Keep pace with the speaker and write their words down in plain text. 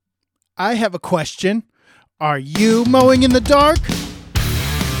I have a question. Are you mowing in the dark?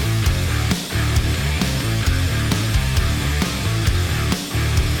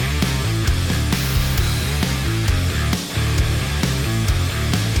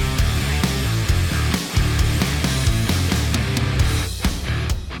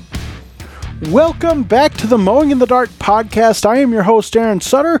 Welcome back to the Mowing in the Dark podcast. I am your host, Aaron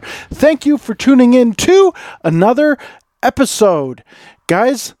Sutter. Thank you for tuning in to another episode.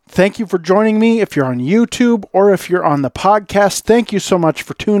 Guys, thank you for joining me. If you're on YouTube or if you're on the podcast, thank you so much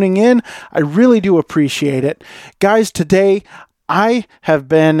for tuning in. I really do appreciate it. Guys, today I have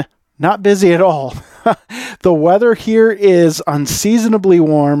been not busy at all. The weather here is unseasonably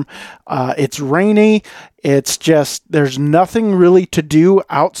warm. It's rainy. It's just, there's nothing really to do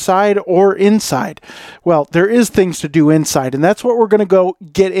outside or inside. Well, there is things to do inside, and that's what we're going to go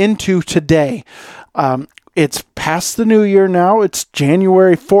get into today. It's past the new year now. It's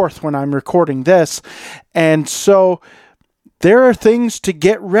January 4th when I'm recording this. And so there are things to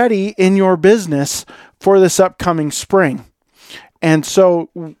get ready in your business for this upcoming spring. And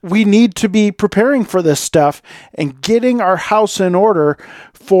so we need to be preparing for this stuff and getting our house in order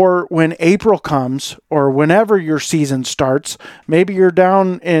for when April comes or whenever your season starts. Maybe you're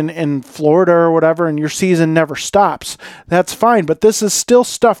down in Florida or whatever and your season never stops. That's fine. But this is still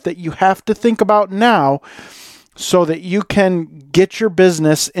stuff that you have to think about now so that you can get your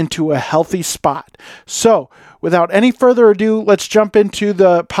business into a healthy spot. So without any further ado, let's jump into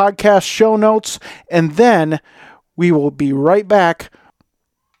the podcast show notes, and then we will be right back.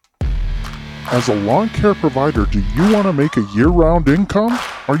 As a lawn care provider, do you want to make a year-round income?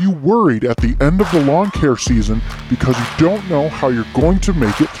 Are you worried at the end of the lawn care season because you don't know how you're going to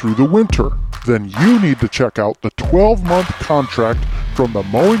make it through the winter? Then you need to check out the 12-month contract from the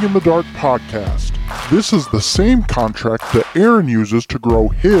Mowing in the Dark podcast. This is the same contract that Aaron uses to grow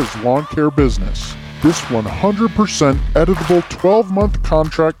his lawn care business. This 100% editable 12-month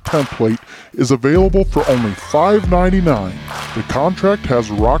contract template is available for only $5.99. The contract has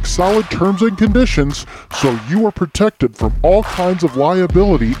rock-solid terms and conditions, so you are protected from all kinds of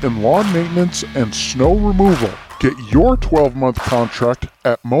liability in lawn maintenance and snow removal. Get your 12-month contract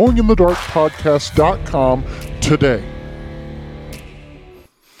at mowinginthedarkpodcast.com today.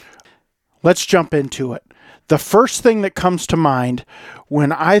 Let's jump into it. The first thing that comes to mind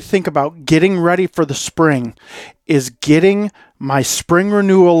when I think about getting ready for the spring is getting my spring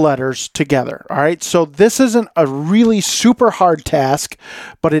renewal letters together. All right. So this isn't a really super hard task,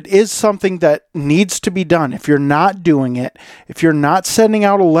 but it is something that needs to be done. If you're not doing it, if you're not sending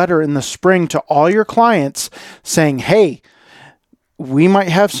out a letter in the spring to all your clients saying, hey, we might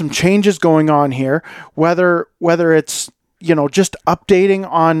have some changes going on here, whether it's just updating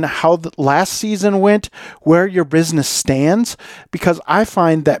on how the last season went, where your business stands, because I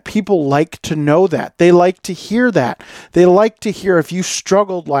find that people like to know that. They like to hear that. They like to hear if you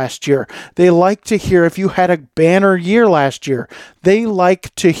struggled last year. They like to hear if you had a banner year last year. They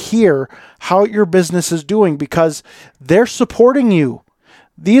like to hear how your business is doing because they're supporting you.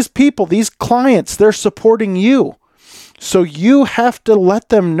 These people, these clients, they're supporting you. So you have to let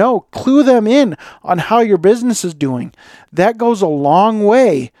them know, clue them in on how your business is doing. That goes a long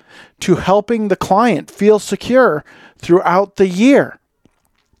way to helping the client feel secure throughout the year.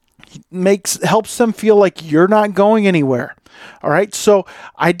 Helps them feel like you're not going anywhere. All right. So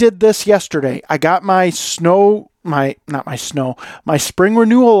I did this yesterday. I got my spring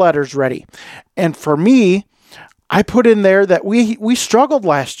renewal letters ready. And for me, I put in there that we struggled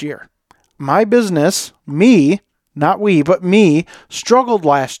last year. My business, not we, but me, struggled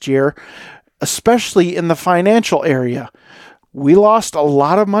last year, especially in the financial area. We lost a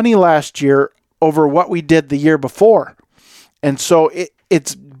lot of money last year over what we did the year before. And so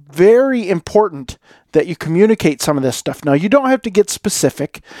it's very important that you communicate some of this stuff. Now, you don't have to get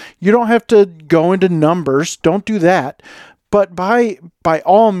specific. You don't have to go into numbers. Don't do that. But by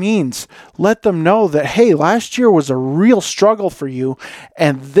all means, let them know that, hey, last year was a real struggle for you,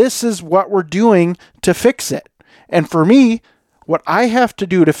 and this is what we're doing to fix it. And for me, what I have to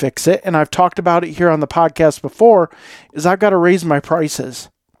do to fix it, and I've talked about it here on the podcast before, is I've got to raise my prices.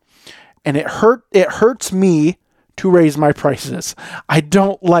 And it hurts me to raise my prices. I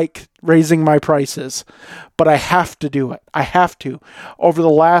don't like raising my prices, but I have to do it. I have to. Over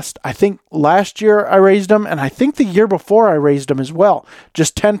I think last year I raised them, and I think the year before I raised them as well,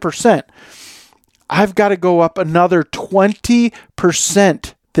 just 10%. I've got to go up another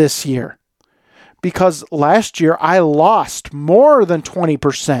 20% this year. Because last year I lost more than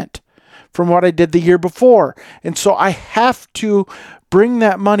 20% from what I did the year before. And so I have to bring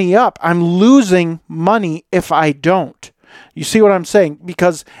that money up. I'm losing money if I don't. You see what I'm saying?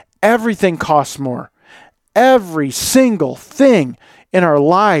 Because Everything costs more. Every single thing in our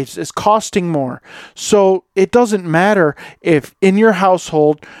lives is costing more. So it doesn't matter if in your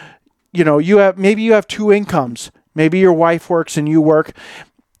household, you have two incomes. Maybe your wife works and you work,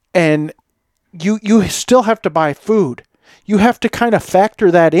 and you still have to buy food. You have to kind of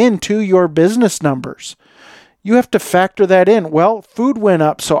factor that into your business numbers. You have to factor that in. Well, food went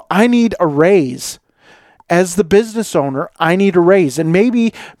up, so I need a raise. As the business owner, I need a raise. And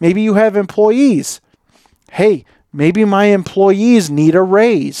maybe you have employees. Hey, maybe my employees need a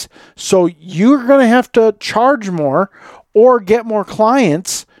raise. So you're going to have to charge more or get more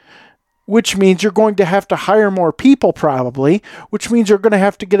clients, which means you're going to have to hire more people probably, which means you're going to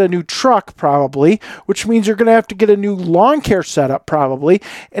have to get a new truck probably, which means you're going to have to get a new lawn care setup probably,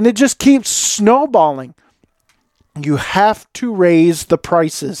 and it just keeps snowballing. You have to raise the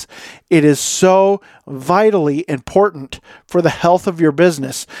prices. It is so vitally important for the health of your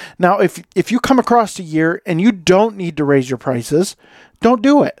business. Now, if you come across a year and you don't need to raise your prices, don't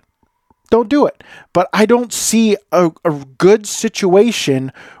do it. Don't do it. But I don't see a good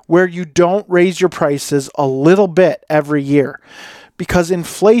situation where you don't raise your prices a little bit every year, because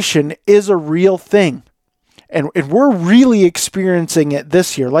inflation is a real thing. And we're really experiencing it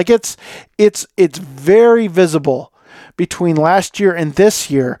this year. Like it's very visible between last year and this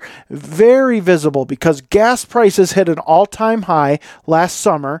year. Very visible, because gas prices hit an all-time high last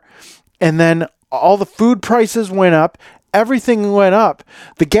summer, and then all the food prices went up. Everything went up.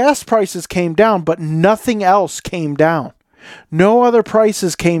 The gas prices came down, but nothing else came down. No other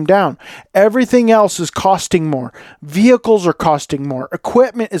prices came down. Everything else is costing more. Vehicles are costing more.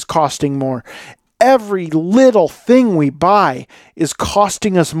 Equipment is costing more. Every little thing we buy is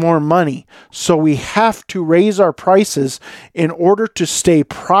costing us more money. So we have to raise our prices in order to stay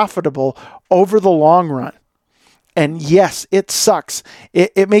profitable over the long run. And yes, it sucks.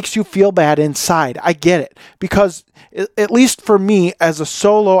 It makes you feel bad inside. I get it. Because, at least for me as a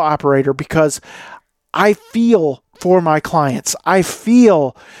solo operator, because I feel for my clients. I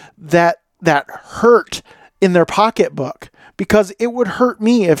feel that hurt in their pocketbook. Because it would hurt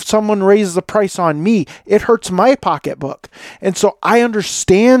me if someone raises the price on me. It hurts my pocketbook. And so I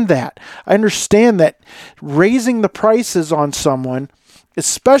understand that. I understand that raising the prices on someone,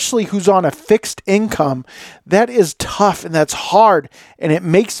 especially who's on a fixed income, that is tough and that's hard. And it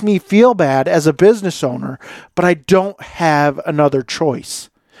makes me feel bad as a business owner. But I don't have another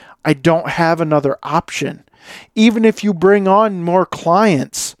choice. I don't have another option. Even if you bring on more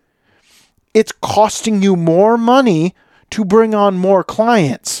clients, it's costing you more money to bring on more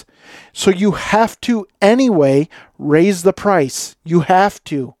clients. So you have to anyway raise the price. You have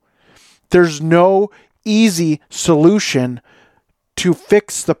to. There's no easy solution to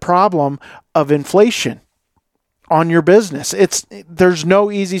fix the problem of inflation on your business. There's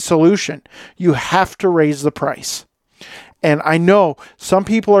no easy solution. You have to raise the price. And I know some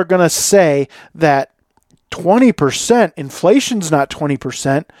people are going to say that 20%, inflation's not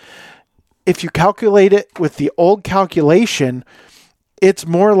 20%. If you calculate it with the old calculation, it's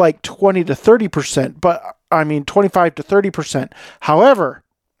more like 20 to 30%, but I mean 25 to 30%. However,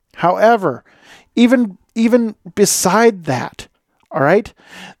 even beside that, all right,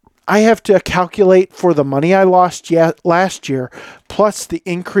 I have to calculate for the money I lost last year, plus the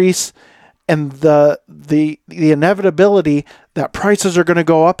increase and the inevitability that prices are going to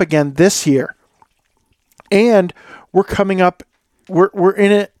go up again this year. And we're coming up, we're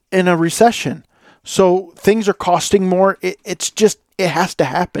in a recession. So things are costing more. It has to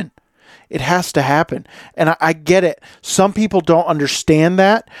happen. It has to happen. And I get it. Some people don't understand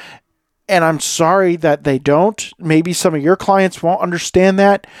that. And I'm sorry that they don't. Maybe some of your clients won't understand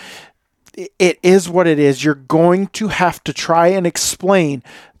that. It is what it is. You're going to have to try and explain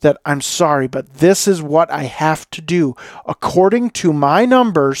that I'm sorry, but this is what I have to do. According to my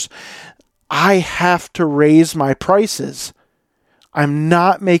numbers, I have to raise my prices. I'm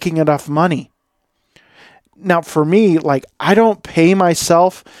not making enough money. Now, for me, I don't pay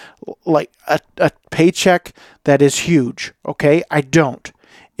myself a paycheck that is huge, okay? I don't.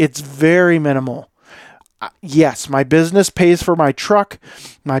 It's very minimal. Yes, my business pays for my truck.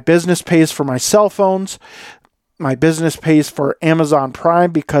 My business pays for my cell phones. My business pays for Amazon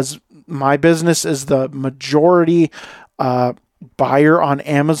Prime because my business is the majority buyer on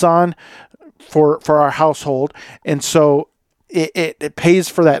Amazon for our household. And so it pays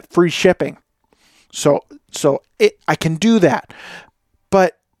for that free shipping. So I can do that.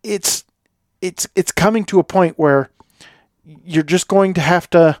 But it's coming to a point where you're just going to have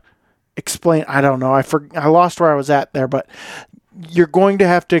to explain. I don't know. I lost where I was at there, but you're going to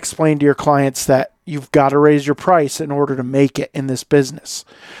have to explain to your clients that you've got to raise your price in order to make it in this business.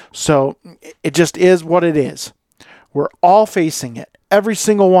 So it just is what it is. We're all facing it. Every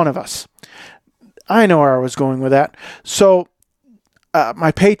single one of us. I know where I was going with that. So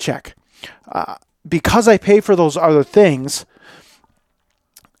my paycheck, because I pay for those other things,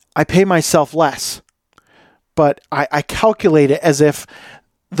 I pay myself less. But I calculate it as if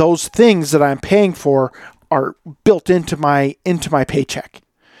those things that I'm paying for are built into my paycheck.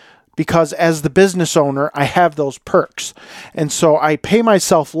 Because as the business owner, I have those perks. And so I pay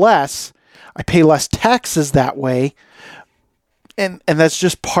myself less. I pay less taxes that way. And that's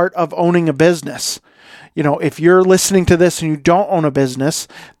just part of owning a business. You know, if you're listening to this and you don't own a business,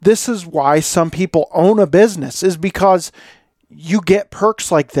 this is why some people own a business, is because you get perks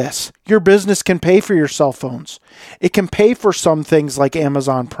like this. Your business can pay for your cell phones. It can pay for some things like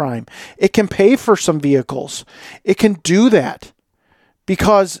Amazon Prime. It can pay for some vehicles. It can do that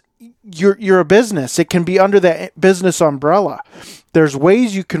because you're a business. It can be under that business umbrella. There's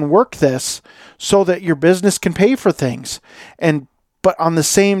ways you can work this so that your business can pay for things. But on the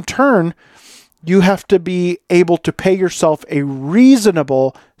same turn, you have to be able to pay yourself a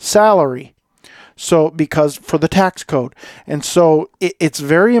reasonable salary. So, because for the tax code. And so it's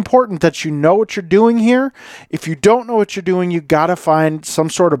very important that you know what you're doing here. If you don't know what you're doing, you got to find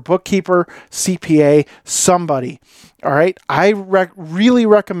some sort of bookkeeper, CPA, somebody. All right. I really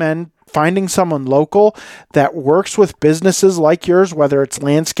recommend finding someone local that works with businesses like yours, whether it's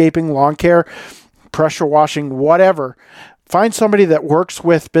landscaping, lawn care, pressure washing, whatever. Find somebody that works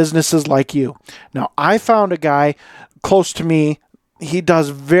with businesses like you. Now, I found a guy close to me. He does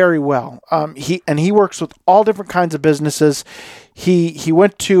very well. He works with all different kinds of businesses. He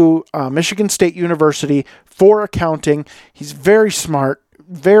went to Michigan State University for accounting. He's very smart,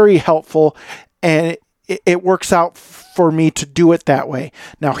 very helpful, and it works out for me to do it that way.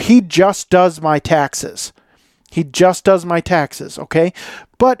 Now, he just does my taxes. Okay?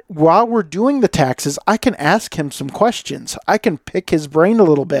 But while we're doing the taxes, I can ask him some questions. I can pick his brain a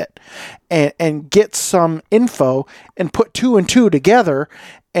little bit and get some info and put two and two together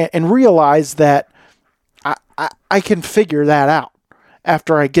and realize that I can figure that out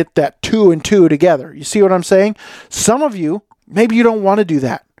after I get that two and two together. You see what I'm saying? Some of you, maybe you don't want to do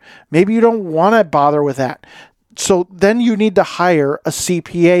that. Maybe you don't want to bother with that. So then you need to hire a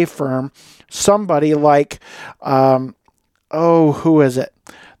CPA firm, somebody like, who is it?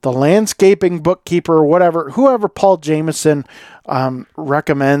 The landscaping bookkeeper or whatever, whoever Paul Jameson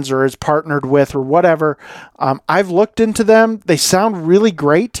recommends or is partnered with or whatever. I've looked into them. They sound really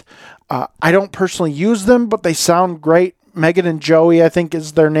great. I don't personally use them, but they sound great. Megan and Joey, I think,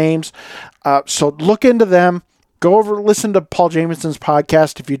 is their names. So look into them. Go over, listen to Paul Jameson's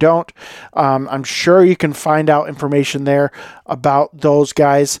podcast. If you don't, I'm sure you can find out information there about those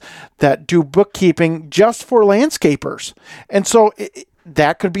guys that do bookkeeping just for landscapers. And so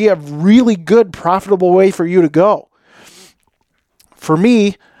that could be a really good, profitable way for you to go. For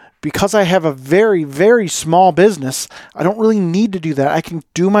me, because I have a very, very small business, I don't really need to do that. I can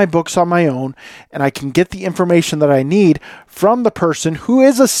do my books on my own, and I can get the information that I need from the person who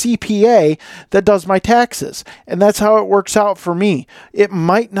is a CPA that does my taxes. And that's how it works out for me. It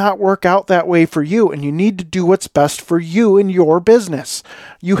might not work out that way for you, and you need to do what's best for you in your business.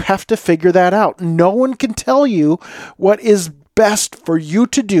 You have to figure that out. No one can tell you what is best for you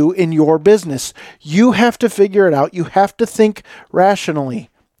to do in your business. You have to figure it out. You have to think rationally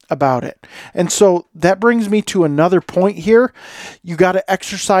about it. And so that brings me to another point here. You got to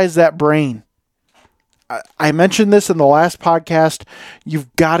exercise that brain. I mentioned this in the last podcast.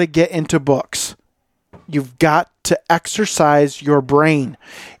 You've got to get into books. You've got to exercise your brain.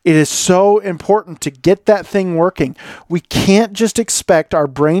 It is so important to get that thing working. We can't just expect our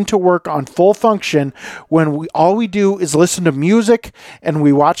brain to work on full function when all we do is listen to music and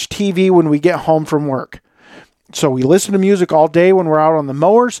we watch TV when we get home from work. So we listen to music all day when we're out on the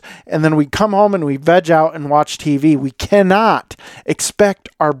mowers, and then we come home and we veg out and watch TV. We cannot expect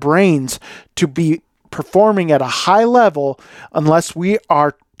our brains to be performing at a high level unless we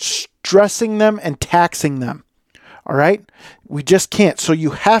are stressing them and taxing them. All right? We just can't. So you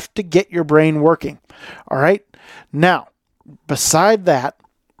have to get your brain working. All right? Now, beside that,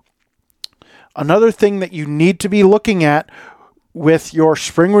 another thing that you need to be looking at with your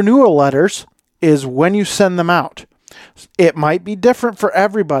spring renewal letters is when you send them out. It might be different for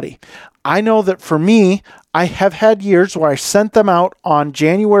everybody. I know that for me, I have had years where I sent them out on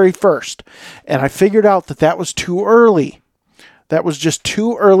January 1st, and I figured out that that was too early. That was just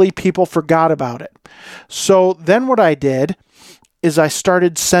too early. People forgot about it. So then what I did is I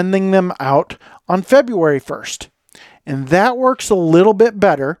started sending them out on February 1st, and that works a little bit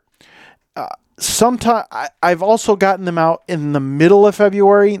better. sometimes I've also gotten them out in the middle of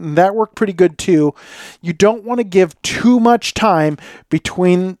February, and that worked pretty good too. You don't want to give too much time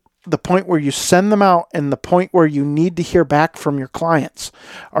between the point where you send them out and the point where you need to hear back from your clients.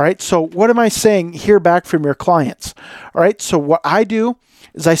 All right. So what am I saying? Hear back from your clients. All right. So what I do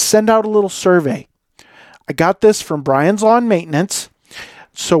is I send out a little survey. I got this from Brian's Lawn Maintenance.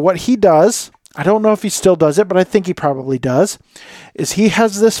 So what he does, I don't know if he still does it, but I think he probably does, is he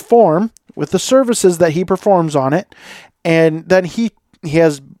has this form with the services that he performs on it. And then he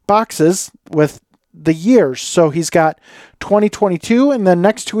has boxes with the years. So he's got 2022, and then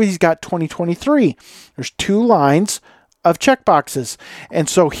next to it, he's got 2023. There's 2 lines of check boxes. And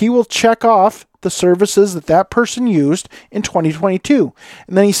so he will check off the services that person used in 2022.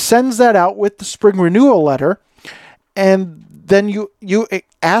 And then he sends that out with the spring renewal letter. And then you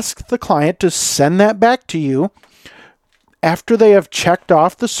ask the client to send that back to you after they have checked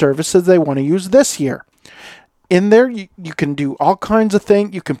off the services they want to use this year. In there, you can do all kinds of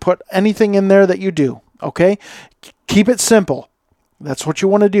things. You can put anything in there that you do, okay? Keep it simple. That's what you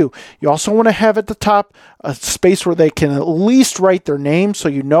want to do. You also want to have at the top a space where they can at least write their name so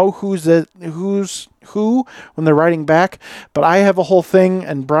you know who's who when they're writing back. But I have a whole thing,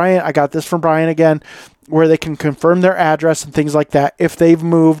 and I got this from Brian again, where they can confirm their address and things like that if they've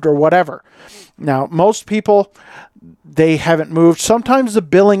moved or whatever. Now, most people, they haven't moved. Sometimes the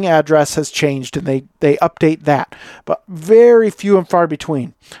billing address has changed and they update that, but very few and far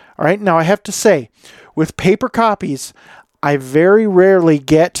between. All right. Now I have to say, with paper copies, I very rarely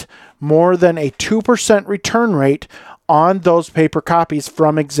get more than a 2% return rate on those paper copies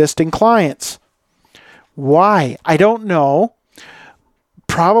from existing clients. Why? I don't know.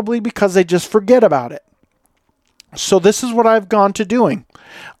 Probably because they just forget about it. So this is what I've gone to doing.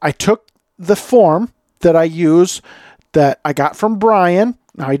 I took the form that I use that I got from Brian.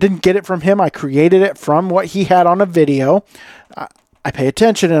 Now, I didn't get it from him. I created it from what he had on a video. I pay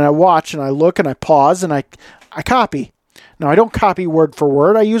attention and I watch and I look and I pause and I copy. Now, I don't copy word for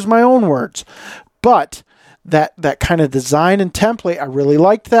word. I use my own words. But that kind of design and template, I really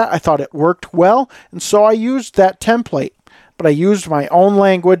liked that. I thought it worked well. And so I used that template. But I used my own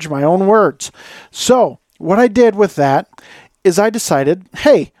language, my own words. So what I did with that is I decided,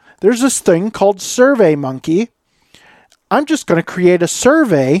 hey, there's this thing called SurveyMonkey. I'm just going to create a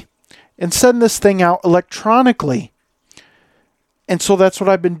survey and send this thing out electronically. And so that's what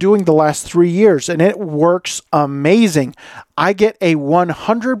I've been doing the last 3 years, and it works amazing. I get a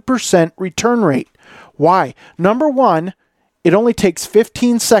 100% return rate. Why? Number one, it only takes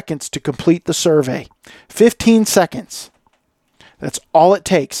 15 seconds to complete the survey. 15 seconds. That's all it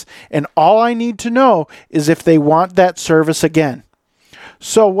takes. And all I need to know is if they want that service again.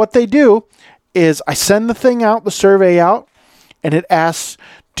 So what they do is I send the thing out, the survey out, and it asks,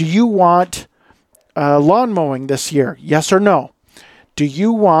 do you want lawn mowing this year? Yes or no? Do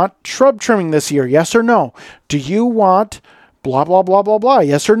you want shrub trimming this year? Yes or no? Do you want blah, blah, blah, blah, blah?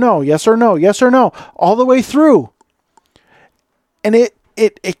 Yes or no? Yes or no? Yes or no? All the way through. And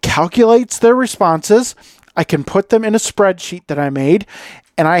it calculates their responses. I can put them in a spreadsheet that I made,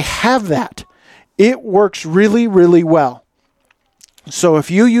 and I have that. It works really, really well. So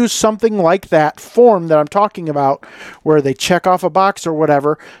if you use something like that form that I'm talking about, where they check off a box or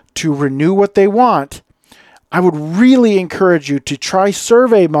whatever to renew what they want, I would really encourage you to try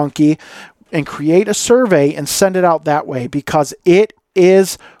SurveyMonkey and create a survey and send it out that way, because it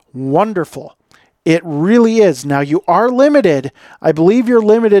is wonderful. It really is. Now, you are limited. I believe you're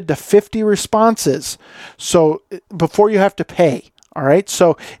limited to 50 responses. So before you have to pay. All right.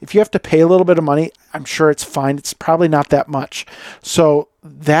 So if you have to pay a little bit of money, I'm sure it's fine. It's probably not that much. So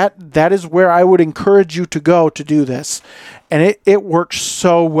that is where I would encourage you to go to do this. And it works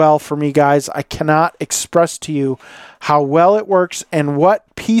so well for me, guys. I cannot express to you how well it works and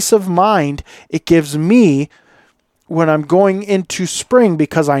what peace of mind it gives me when I'm going into spring,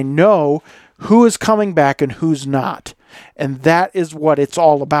 because I know who is coming back and who's not. And that is what it's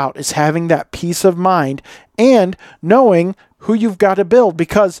all about, is having that peace of mind and knowing who you've got to build,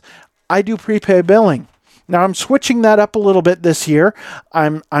 because I do prepay billing. Now I'm switching that up a little bit this year.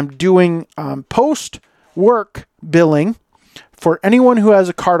 I'm doing post-work billing for anyone who has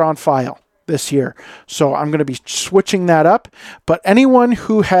a card on file this year. So I'm going to be switching that up. But anyone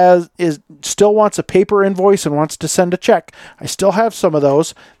who still wants a paper invoice and wants to send a check, I still have some of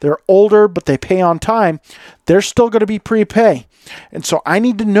those. They're older, but they pay on time. They're still going to be prepay. And so I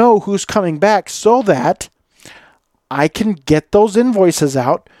need to know who's coming back so that I can get those invoices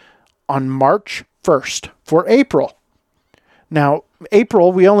out on March 1st for April. Now,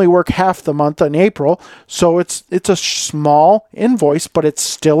 April, we only work half the month in April, so it's a small invoice, but it's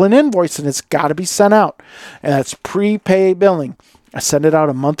still an invoice and it's got to be sent out. And that's prepay billing. I send it out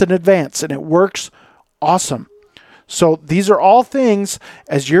a month in advance and it works awesome. So these are all things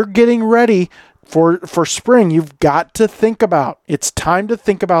as you're getting ready for spring, you've got to think about. It's time to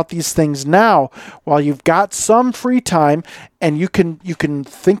think about these things now while you've got some free time, and you can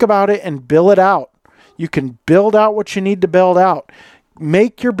think about it and bill it out. You can build out what you need to build out.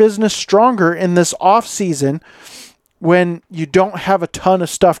 Make your business stronger in this off season when you don't have a ton of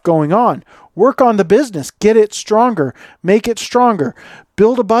stuff going on. Work on the business, get it stronger, make it stronger.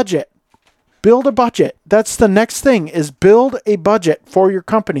 Build a budget. Build a budget. That's the next thing, is build a budget for your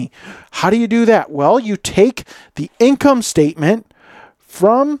company. How do you do that? Well, you take the income statement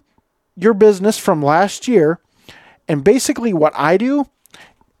from your business from last year, and basically what I do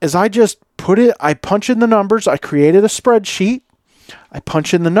is I just I punch in the numbers. I created a spreadsheet. I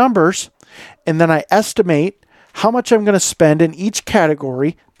punch in the numbers, and then I estimate how much I'm going to spend in each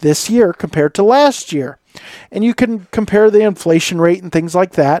category this year compared to last year. And you can compare the inflation rate and things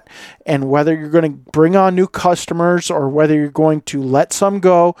like that, and whether you're going to bring on new customers or whether you're going to let some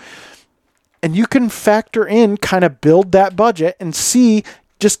go. And you can factor in, kind of build that budget and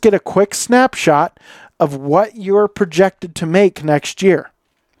just get a quick snapshot of what you're projected to make next year.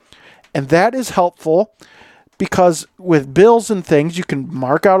 And that is helpful because with bills and things, you can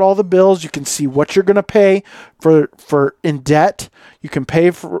mark out all the bills. You can see what you're going to pay for in debt. You can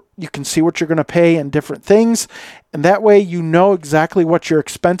see what you're going to pay in different things. And that way you know exactly what your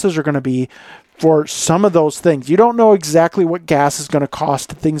expenses are going to be for some of those things. You don't know exactly what gas is going to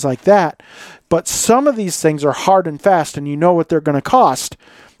cost and things like that. But some of these things are hard and fast, and you know what they're going to cost.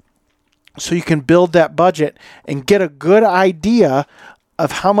 So you can build that budget and get a good idea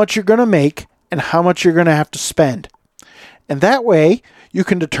of how much you're going to make and how much you're going to have to spend. And that way you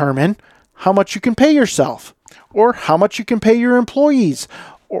can determine how much you can pay yourself, or how much you can pay your employees,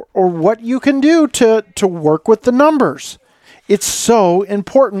 or what you can do to work with the numbers. It's so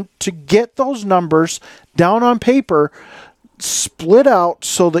important to get those numbers down on paper, split out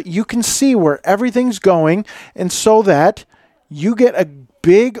so that you can see where everything's going, and so that you get a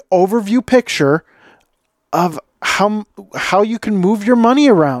big overview picture of how you can move your money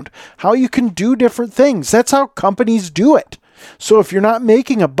around, how you can do different things. That's how companies do it. So if you're not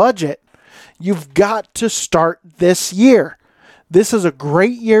making a budget, you've got to start this year. This is a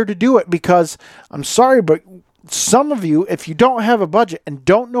great year to do it, because I'm sorry, but some of you, if you don't have a budget and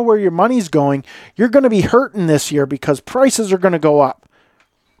don't know where your money's going, you're going to be hurting this year because prices are going to go up.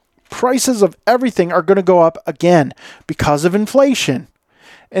 Prices of everything are going to go up again because of inflation.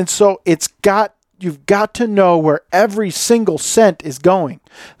 And so you've got to know where every single cent is going.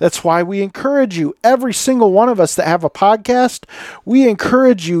 That's why we encourage you, every single one of us that have a podcast, we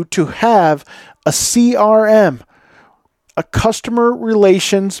encourage you to have a CRM, a customer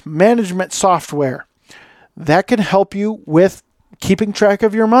relations management software that can help you with keeping track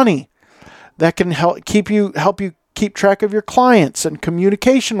of your money. That can help you keep track of your clients and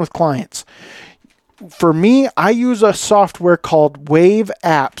communication with clients. For me, I use a software called Wave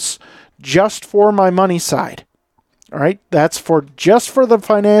Apps just for my money side. All right. That's just for the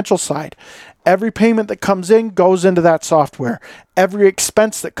financial side. Every payment that comes in goes into that software. Every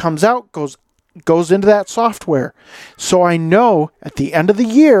expense that comes out goes into that software. So I know at the end of the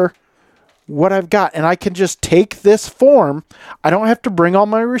year what I've got, and I can just take this form. I don't have to bring all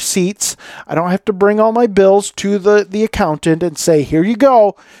my receipts. I don't have to bring all my bills to the accountant and say, here you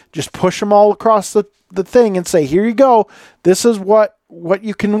go. Just push them all across the thing and say, here you go. This is what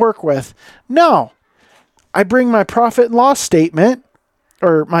you can work with. No, I bring my profit and loss statement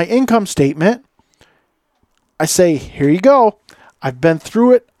or my income statement. I say, here you go. I've been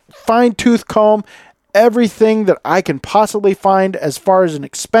through it, fine tooth comb. Everything that I can possibly find as far as an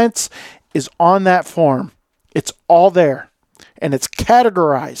expense is on that form. It's all there and it's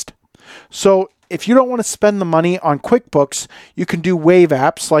categorized. So if you don't want to spend the money on QuickBooks, you can do Wave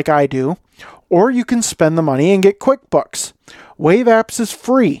Apps like I do, or you can spend the money and get QuickBooks. Wave Apps is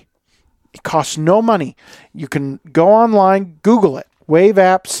free. It costs no money. You can go online, Google it,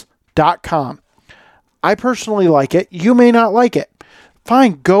 waveapps.com. I personally like it. You may not like it.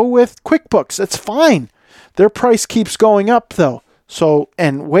 Fine, go with QuickBooks. It's fine. Their price keeps going up though. So,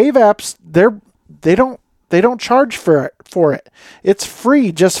 and Wave Apps, they don't charge for it. It's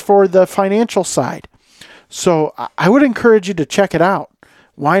free just for the financial side. So I would encourage you to check it out.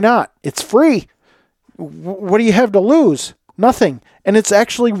 Why not? It's free. What do you have to lose? Nothing. And it's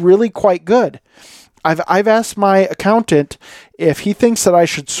actually really quite good. I've asked my accountant if he thinks that I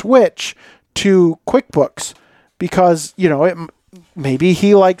should switch to QuickBooks because, maybe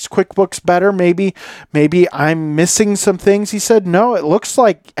he likes QuickBooks better. Maybe I'm missing some things. He said, no, it looks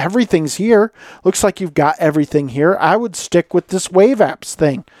like everything's here. Looks like you've got everything here. I would stick with this Wave Apps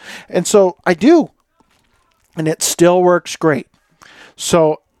thing. And so I do. And it still works great.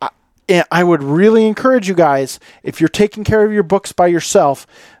 So I would really encourage you guys, if you're taking care of your books by yourself,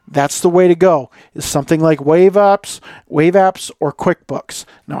 that's the way to go, is something like Wave Apps or QuickBooks.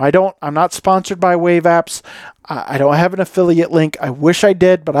 Now, I'm not sponsored by Wave Apps. I don't have an affiliate link. I wish I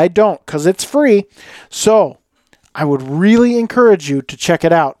did, but I don't because it's free. So I would really encourage you to check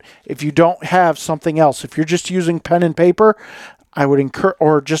it out. If you don't have something else, if you're just using pen and paper,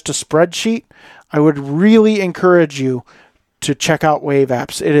 or just a spreadsheet, I would really encourage you to check out Wave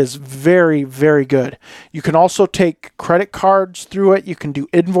Apps. It is very, very good. You can also take credit cards through it. You can do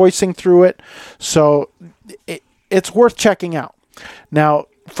invoicing through it. So it's worth checking out. Now,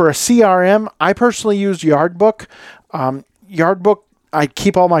 for a CRM, I personally use Yardbook. Yardbook, I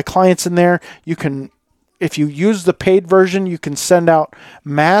keep all my clients in there. If you use the paid version, you can send out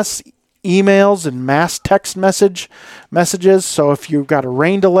mass emails and mass text messages. So if you've got a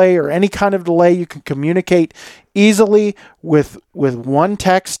rain delay or any kind of delay, you can communicate easily with one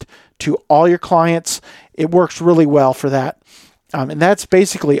text to all your clients. It works really well for that. And that's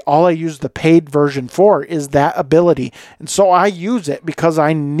basically all I use the paid version for, is that ability. And so I use it because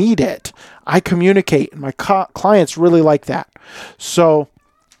I need it. I communicate, and my clients really like that. So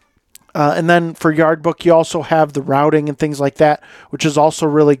and then for Yardbook, you also have the routing and things like that, which is also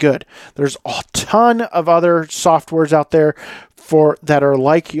really good. There's a ton of other softwares out there that are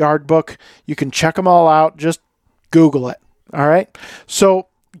like Yardbook. You can check them all out. Just Google it. All right. So,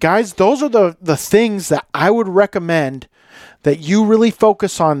 guys, those are the things that I would recommend that you really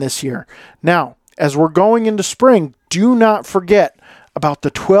focus on this year. Now, as we're going into spring, do not forget about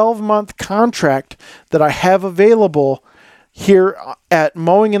the 12-month contract that I have available here at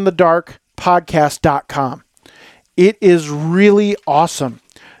mowinginthedarkpodcast.com. It is really awesome.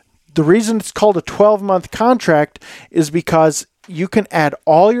 The reason it's called a 12-month contract is because you can add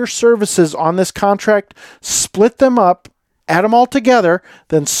all your services on this contract, split them up, add them all together,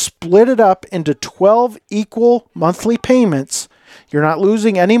 then split it up into 12 equal monthly payments. You're not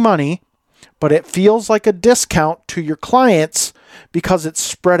losing any money, but it feels like a discount to your clients because it's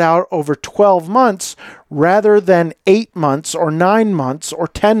spread out over 12 months rather than 8 months or 9 months or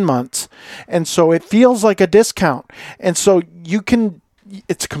 10 months. And so it feels like a discount. And so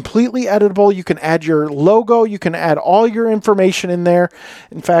it's completely editable. You can add your logo. You can add all your information in there.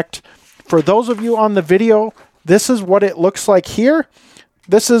 In fact, for those of you on the video, this is what it looks like here.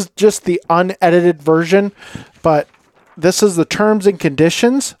 This is just the unedited version, but this is the terms and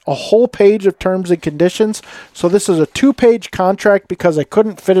conditions, a whole page of terms and conditions. So this is a 2-page contract because I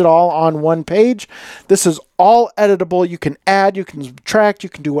couldn't fit it all on one page. This is all editable. You can add, you can subtract, you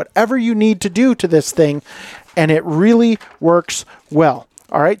can do whatever you need to do to this thing, and it really works well.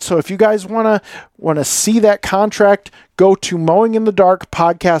 All right, so if you guys want to see that contract, go to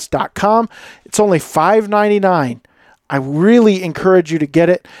mowinginthedarkpodcast.com. It's only $5.99. I really encourage you to get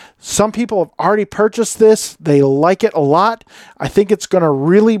it. Some people have already purchased this. They like it a lot. I think it's going to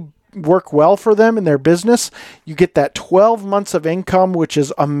really work well for them in their business. You get that 12 months of income, which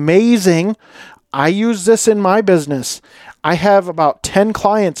is amazing. I use this in my business. I have about 10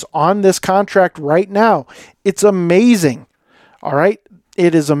 clients on this contract right now. It's amazing. All right.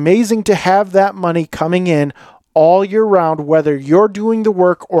 It is amazing to have that money coming in all year round, whether you're doing the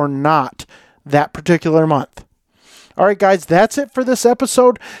work or not that particular month. All right, guys, that's it for this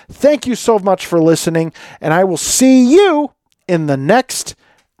episode. Thank you so much for listening, and I will see you in the next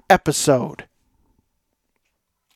episode.